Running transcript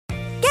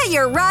Get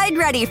your ride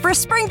ready for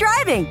spring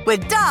driving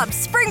with Dobbs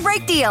Spring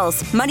Break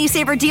Deals. Money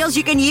saver deals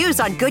you can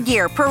use on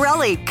Goodyear,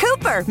 Pirelli,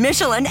 Cooper,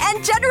 Michelin,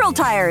 and General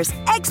Tires.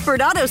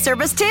 Expert auto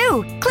service,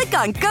 too. Click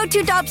on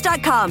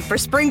GoToDobbs.com for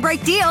spring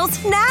break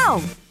deals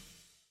now.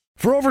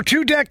 For over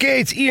 2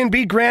 decades,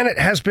 E&B Granite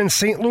has been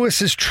St.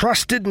 Louis's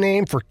trusted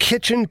name for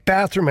kitchen,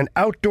 bathroom, and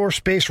outdoor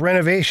space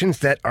renovations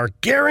that are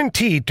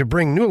guaranteed to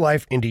bring new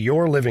life into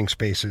your living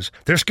spaces.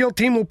 Their skilled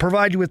team will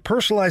provide you with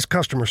personalized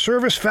customer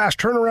service, fast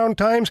turnaround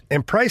times,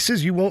 and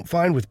prices you won't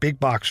find with big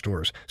box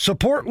stores.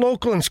 Support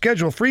local and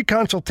schedule a free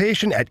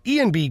consultation at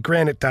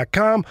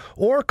enbgranite.com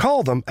or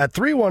call them at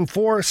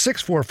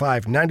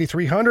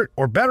 314-645-9300,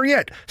 or better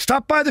yet,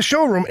 stop by the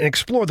showroom and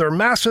explore their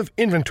massive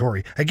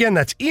inventory. Again,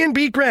 that's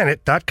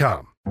enbgranite.com.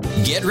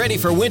 Get ready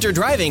for winter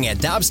driving at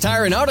Dobbs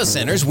Tire and Auto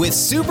Centers with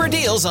super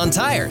deals on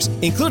tires,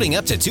 including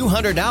up to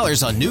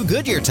 $200 on new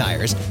Goodyear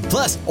tires,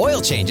 plus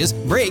oil changes,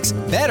 brakes,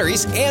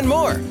 batteries, and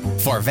more.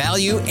 For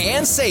value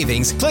and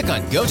savings, click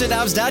on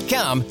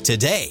GoToDobbs.com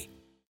today.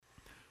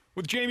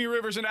 With Jamie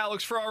Rivers and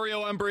Alex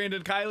Ferrario, I'm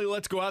Brandon Kiley.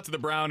 Let's go out to the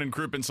Brown and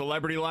Crouppen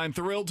Celebrity Line.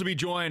 Thrilled to be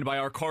joined by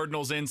our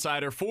Cardinals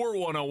insider for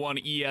 101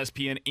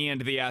 ESPN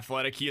and The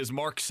Athletic. He is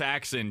Mark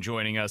Saxon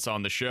joining us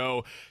on the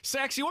show.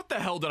 Saxy, what the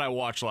hell did I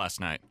watch last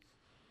night?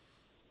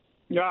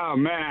 Oh,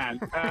 man.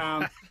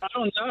 I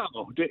don't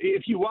know.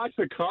 If you watch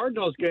the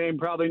Cardinals game,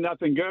 probably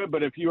nothing good.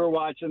 But if you were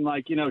watching,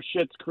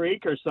 Schitt's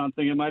Creek or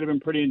something, it might have been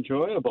pretty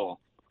enjoyable.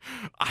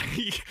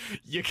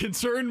 You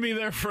concerned me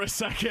there for a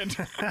second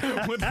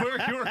with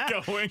where you were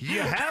going. You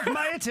have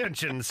my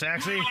attention,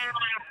 Saxy.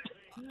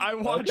 I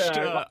watched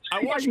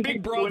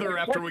Big Brother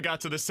after we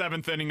got to the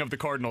 7th inning of the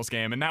Cardinals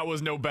game, and that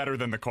was no better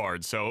than the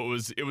Cards. So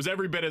it was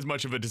every bit as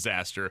much of a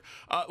disaster.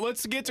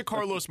 Let's get to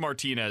Carlos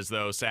Martinez,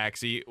 though,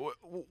 Saxy.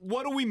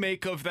 What do we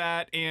make of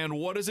that, and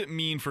what does it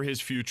mean for his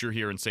future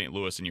here in St.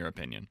 Louis, in your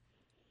opinion?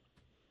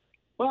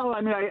 Well,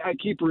 I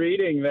keep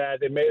reading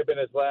that it may have been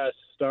his last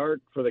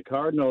start for the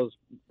Cardinals.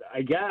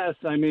 I guess.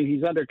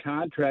 He's under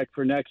contract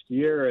for next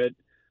year at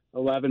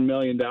 $11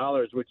 million,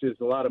 which is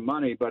a lot of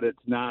money, but it's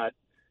not,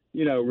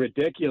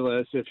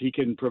 ridiculous if he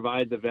can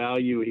provide the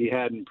value he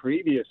had in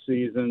previous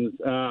seasons.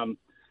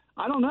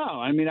 I don't know.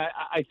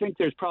 I think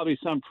there's probably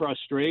some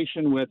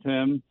frustration with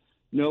him.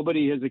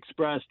 Nobody has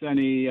expressed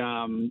any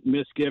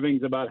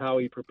misgivings about how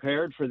he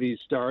prepared for these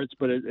starts,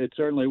 but it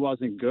certainly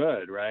wasn't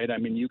good, right?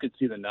 You could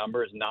see the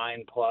numbers,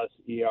 9+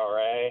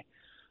 ERA.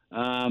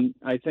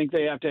 I think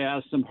they have to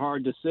ask some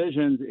hard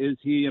decisions. Is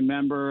he a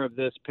member of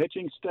this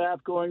pitching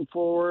staff going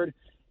forward?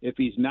 If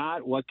he's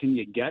not, what can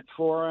you get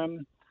for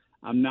him?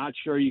 I'm not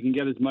sure you can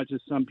get as much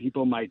as some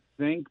people might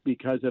think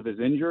because of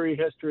his injury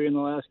history in the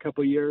last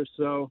couple of years.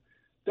 So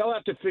they'll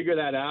have to figure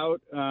that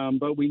out.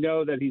 But we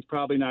know that he's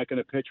probably not going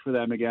to pitch for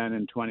them again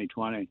in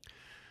 2020.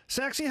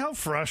 Saxy, how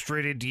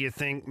frustrated do you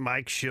think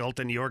Mike Shildt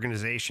and the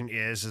organization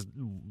is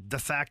the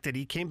fact that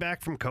he came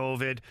back from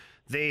COVID?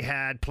 They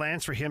had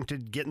plans for him to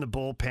get in the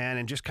bullpen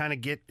and just kind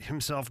of get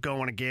himself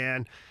going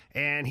again.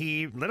 And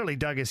he literally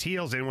dug his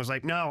heels in and was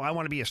like, no, I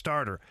want to be a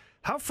starter.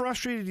 How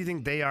frustrated do you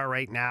think they are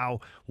right now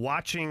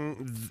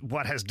watching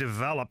what has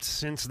developed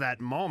since that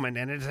moment?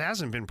 And it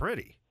hasn't been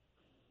pretty.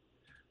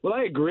 Well,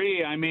 I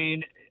agree. I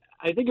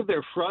think if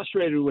they're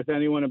frustrated with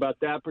anyone about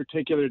that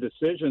particular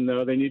decision,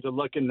 though, they need to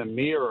look in the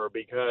mirror,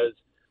 because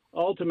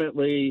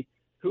ultimately,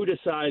 who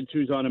decides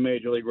who's on a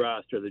major league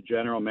roster? The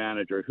general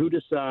manager. Who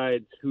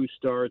decides who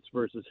starts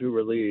versus who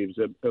relieves?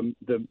 The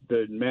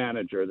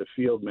manager, the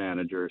field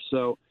manager.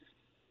 So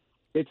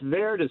it's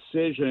their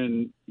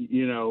decision,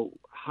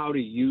 how to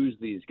use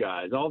these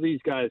guys. All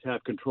these guys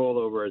have control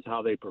over is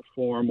how they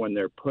perform when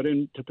they're put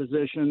into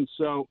positions.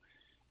 So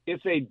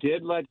if they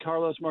did let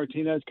Carlos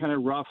Martinez kind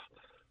of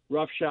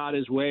roughshod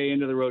his way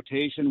into the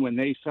rotation when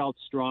they felt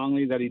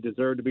strongly that he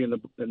deserved to be in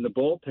the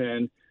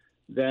bullpen,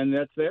 then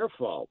that's their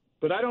fault.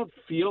 But I don't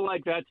feel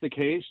like that's the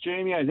case,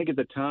 Jamie. I think at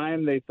the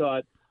time they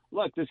thought,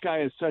 look, this guy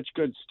has such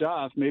good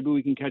stuff. Maybe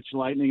we can catch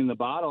lightning in the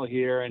bottle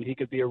here, and he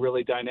could be a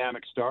really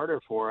dynamic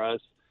starter for us.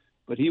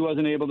 But he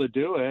wasn't able to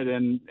do it,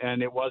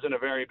 and it wasn't a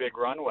very big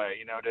runway,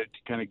 to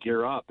kind of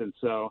gear up. And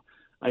so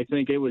I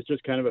think it was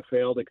just kind of a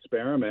failed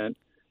experiment.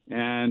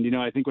 And,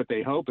 I think what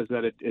they hope is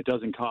that it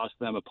doesn't cost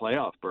them a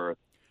playoff berth.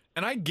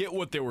 And I get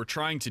what they were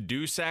trying to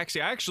do,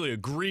 Saxy. I actually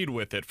agreed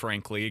with it,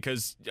 frankly,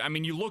 because,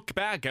 you look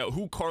back at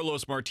who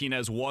Carlos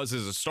Martinez was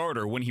as a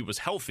starter when he was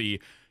healthy.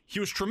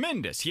 He was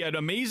tremendous. He had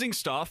amazing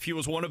stuff. He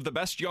was one of the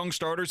best young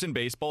starters in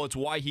baseball. It's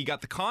why he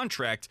got the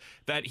contract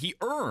that he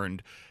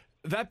earned.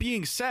 That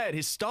being said,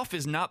 his stuff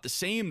is not the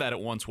same that it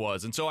once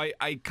was. And so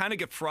I kind of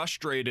get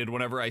frustrated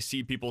whenever I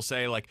see people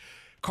say, like,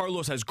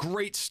 Carlos has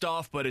great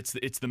stuff, but it's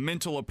the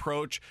mental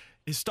approach.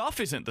 His stuff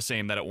isn't the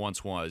same that it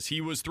once was.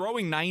 He was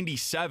throwing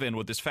 97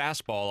 with his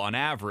fastball on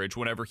average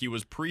whenever he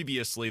was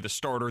previously the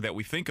starter that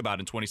we think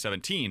about in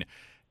 2017.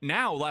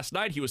 Now, last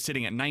night, he was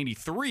sitting at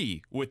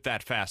 93 with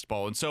that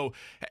fastball. And so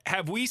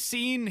have we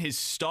seen his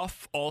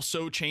stuff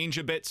also change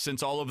a bit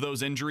since all of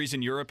those injuries,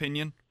 in your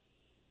opinion?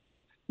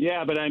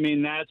 Yeah, but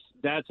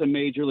that's a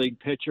major league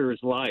pitcher's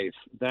life.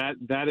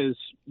 That is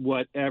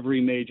what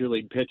every major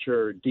league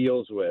pitcher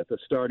deals with, a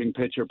starting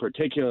pitcher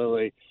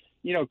particularly.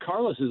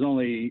 Carlos is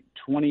only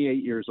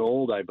 28 years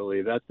old, I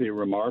believe. That's the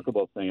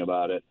remarkable thing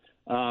about it.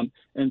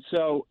 And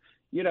so,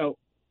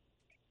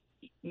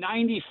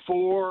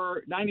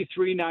 94,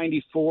 93,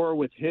 94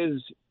 with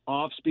his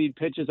off-speed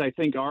pitches, I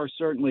think are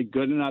certainly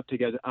good enough to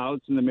get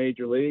outs in the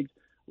major leagues.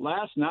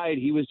 Last night,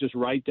 he was just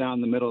right down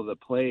the middle of the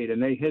plate,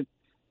 and they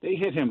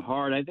hit him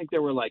hard. I think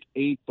there were like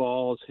 8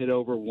 balls hit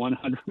over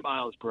 100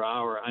 miles per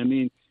hour. I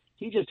mean,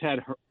 he just had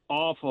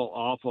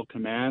awful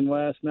command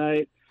last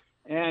night.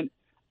 And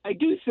I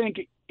do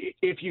think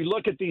if you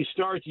look at these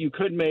starts, you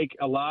could make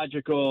a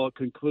logical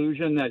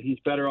conclusion that he's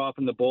better off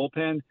in the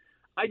bullpen.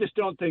 I just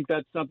don't think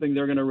that's something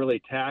they're going to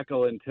really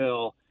tackle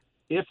until,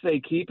 if they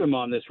keep him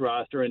on this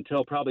roster,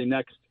 until probably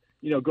next,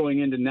 going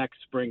into next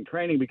spring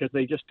training, because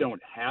they just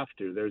don't have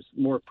to. There's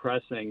more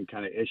pressing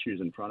kind of issues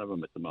in front of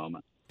them at the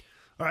moment.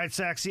 All right,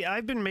 Saxy,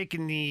 I've been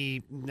making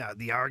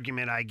the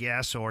argument, I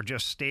guess, or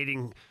just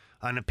stating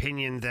an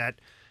opinion that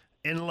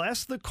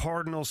unless the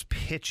Cardinals'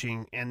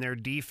 pitching and their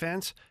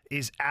defense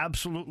is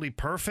absolutely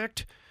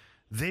perfect,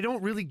 they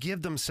don't really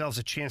give themselves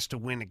a chance to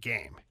win a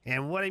game.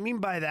 And what I mean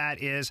by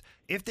that is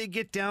if they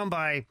get down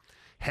by,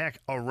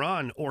 a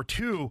run or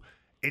two,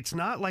 it's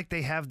not like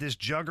they have this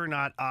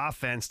juggernaut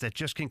offense that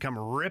just can come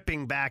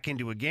ripping back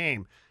into a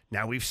game.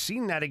 Now, we've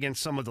seen that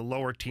against some of the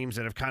lower teams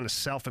that have kind of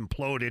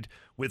self-imploded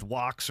with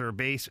walks or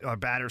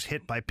batters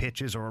hit by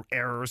pitches or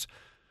errors.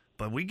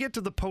 But we get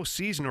to the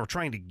postseason, or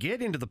trying to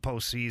get into the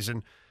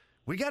postseason,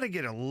 we got to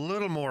get a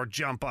little more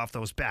jump off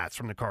those bats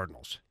from the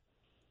Cardinals.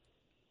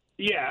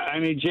 Yeah, I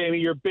mean, Jamie,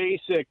 your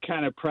basic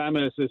kind of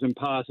premise is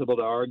impossible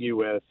to argue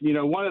with.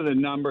 One of the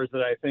numbers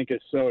that I think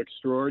is so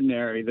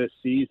extraordinary this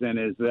season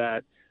is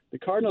that the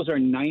Cardinals are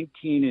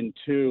 19-2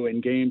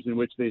 in games in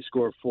which they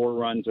score 4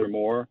 runs or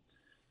more.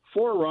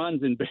 4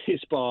 runs in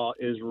baseball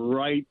is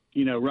right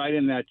in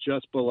that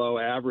just below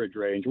average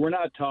range. We're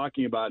not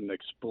talking about an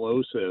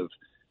explosive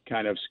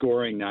kind of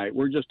scoring night.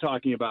 We're just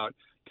talking about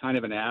kind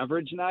of an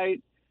average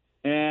night.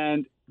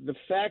 And the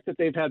fact that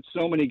they've had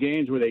so many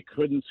games where they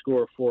couldn't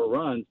score 4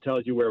 runs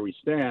tells you where we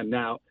stand.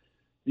 Now,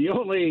 the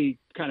only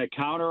kind of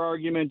counter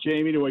argument,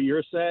 Jamie, to what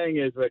you're saying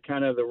is the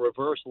kind of the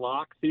reverse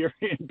lock theory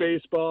in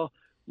baseball,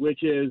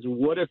 which is,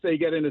 what if they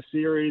get in a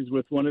series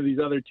with one of these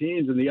other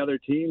teams and the other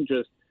team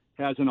just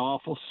has an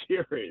awful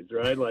series,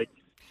 right? Like,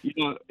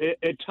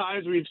 at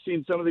times we've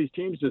seen some of these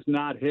teams just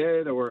not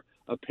hit, or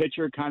a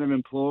pitcher kind of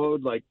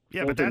implode. Like,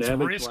 yeah, but that's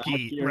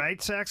risky, right,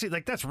 Saxy?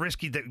 Like, that's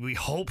risky that we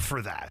hope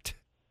for that.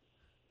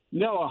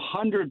 No,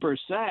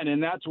 100%.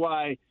 And that's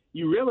why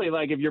you really,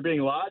 if you're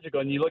being logical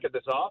and you look at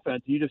this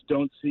offense, you just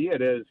don't see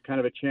it as kind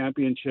of a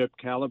championship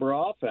caliber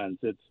offense.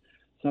 It's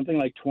something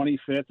like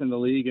 25th in the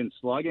league in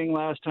slugging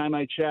last time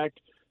I checked.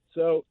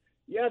 So,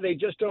 yeah, they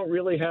just don't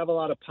really have a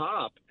lot of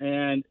pop.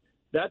 And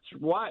that's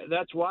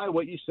why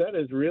what you said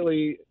is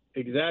really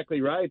exactly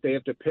right. They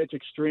have to pitch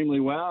extremely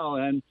well,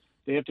 and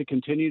they have to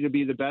continue to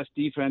be the best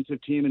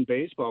defensive team in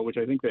baseball, which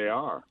I think they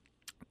are.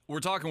 We're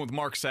talking with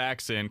Mark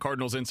Saxon,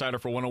 Cardinals insider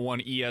for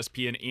 101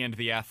 ESPN and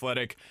The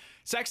Athletic.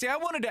 Saxy, I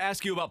wanted to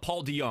ask you about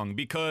Paul DeJong,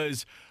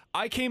 because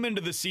I came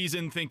into the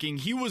season thinking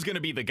he was going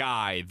to be the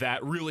guy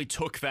that really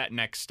took that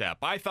next step.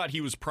 I thought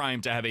he was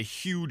primed to have a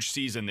huge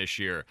season this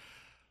year.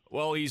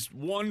 Well, he's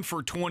 1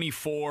 for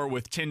 24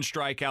 with 10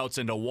 strikeouts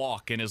and a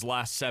walk in his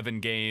last 7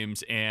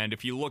 games. And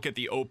if you look at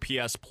the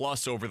OPS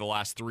plus over the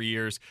last 3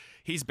 years,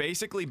 he's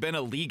basically been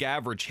a league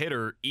average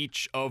hitter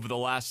each of the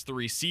last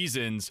 3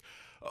 seasons.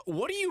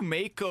 What do you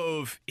make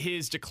of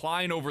his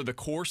decline over the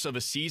course of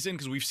a season?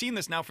 Because we've seen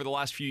this now for the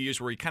last few years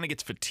where he kind of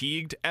gets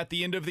fatigued at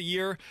the end of the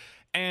year.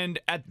 And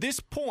at this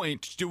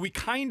point, do we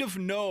kind of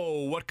know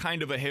what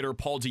kind of a hitter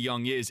Paul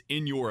DeJong is,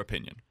 in your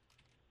opinion?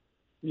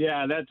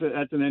 Yeah,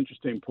 that's an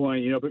interesting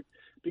point. But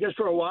because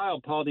for a while,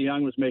 Paul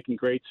DeJong was making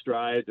great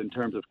strides in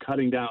terms of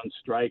cutting down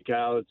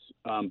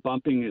strikeouts,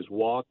 bumping his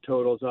walk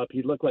totals up.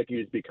 He looked like he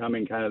was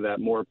becoming kind of that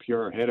more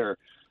pure hitter.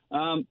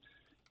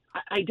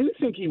 I do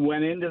think he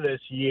went into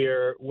this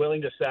year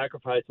willing to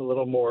sacrifice a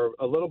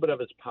little bit of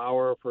his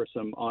power for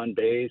some on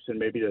base and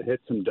maybe to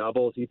hit some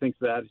doubles. He thinks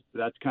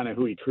that's kind of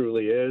who he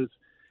truly is.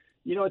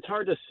 It's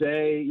hard to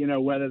say,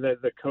 whether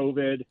the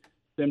COVID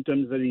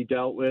symptoms that he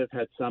dealt with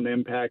had some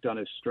impact on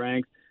his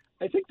strength.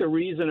 I think the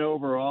reason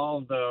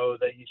overall, though,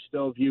 that you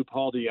still view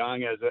Paul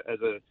DeJong as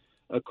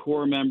a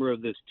core member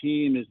of this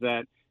team is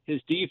that his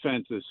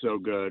defense is so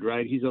good,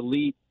 right? He's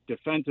elite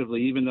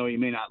defensively, even though he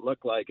may not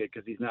look like it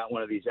because he's not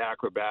one of these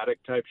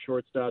acrobatic type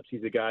shortstops.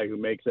 He's a guy who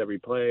makes every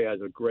play,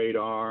 has a great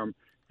arm,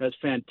 has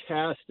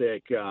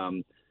fantastic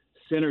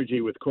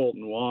synergy with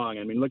Colton Wong.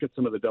 I mean, look at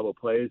some of the double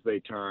plays they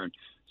turn.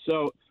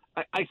 So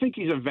I think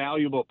he's a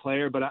valuable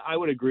player, but I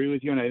would agree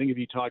with you, and I think if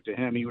you talk to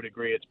him, he would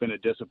agree it's been a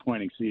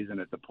disappointing season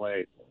at the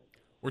plate.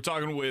 We're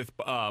talking with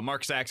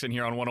Mark Saxon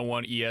here on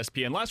 101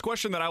 ESPN. Last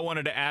question that I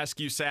wanted to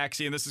ask you,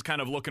 Saxy, and this is kind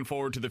of looking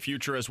forward to the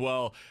future as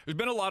well. There's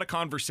been a lot of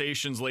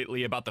conversations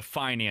lately about the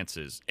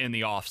finances in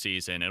the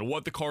offseason and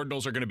what the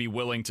Cardinals are going to be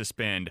willing to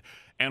spend.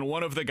 And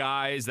one of the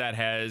guys that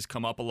has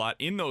come up a lot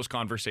in those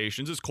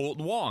conversations is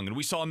Kolten Wong. And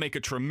we saw him make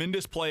a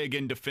tremendous play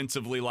again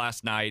defensively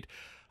last night.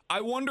 I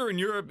wonder,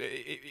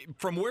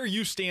 from where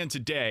you stand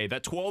today,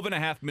 that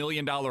 $12.5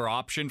 million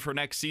option for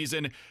next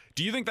season,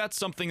 do you think that's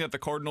something that the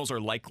Cardinals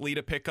are likely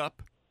to pick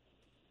up?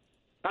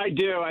 I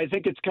do. I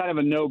think it's kind of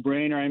a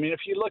no-brainer. I mean,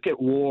 if you look at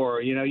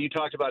WAR, you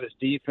talked about his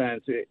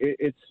defense.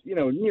 It's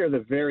near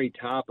the very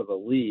top of the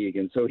league,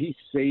 and so he's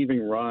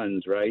saving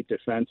runs, right,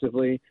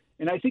 defensively.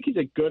 And I think he's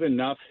a good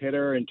enough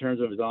hitter in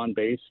terms of his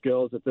on-base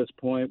skills at this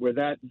point where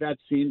that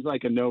seems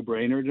like a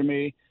no-brainer to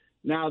me.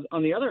 Now,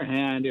 on the other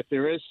hand, if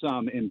there is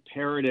some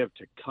imperative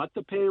to cut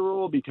the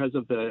payroll because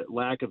of the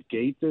lack of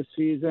Gate this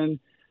season,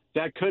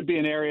 that could be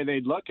an area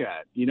they'd look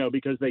at,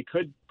 because they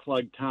could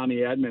plug Tommy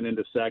Edman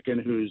into second,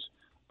 who's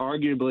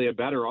arguably a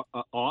better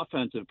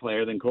offensive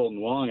player than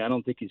Kolten Wong. I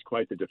don't think he's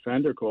quite the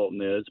defender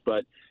Kolten is,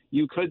 but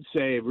you could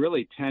save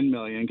really $10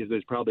 million because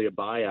there's probably a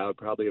buyout,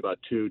 probably about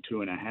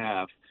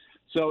 $2.5.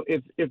 So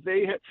if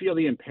they feel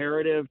the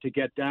imperative to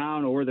get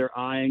down or they're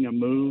eyeing a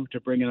move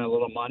to bring in a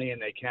little money and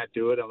they can't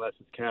do it unless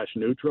it's cash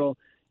neutral,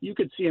 you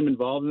could see him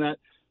involved in that.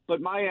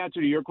 But my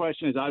answer to your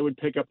question is I would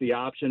pick up the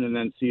option and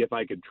then see if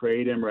I could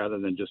trade him rather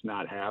than just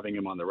not having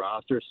him on the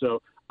roster.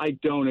 So I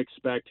don't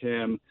expect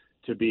him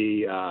to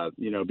be,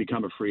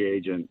 become a free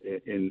agent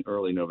in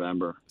early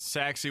November.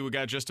 Saxy, we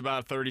got just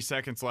about 30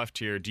 seconds left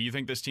here. Do you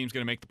think this team's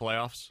going to make the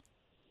playoffs?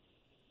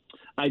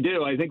 I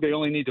do. I think they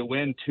only need to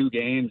win 2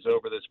 games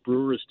over this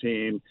Brewers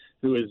team,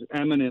 who is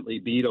eminently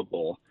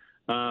beatable.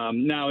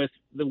 Now, if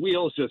the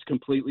wheels just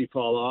completely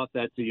fall off,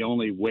 that's the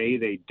only way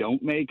they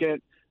don't make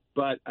it.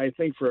 But I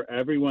think for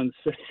everyone's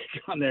sake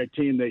on their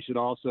team, they should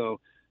also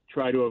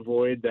try to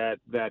avoid that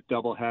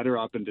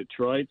doubleheader up in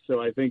Detroit.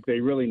 So I think they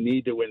really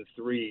need to win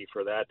 3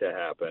 for that to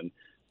happen.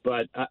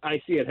 But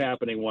I see it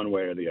happening one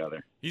way or the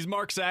other. He's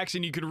Mark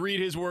Saxon. You can read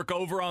his work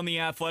over on The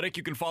Athletic.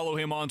 You can follow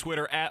him on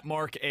Twitter at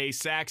Mark A.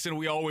 Saxon.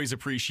 We always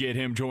appreciate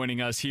him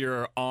joining us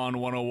here on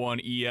 101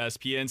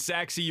 ESPN.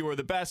 Saxy, you are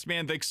the best,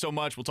 man. Thanks so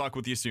much. We'll talk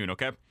with you soon,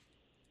 okay?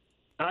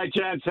 All right,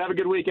 gents. Have a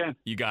good weekend.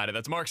 You got it.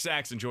 That's Mark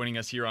Saxon joining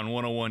us here on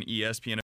 101 ESPN.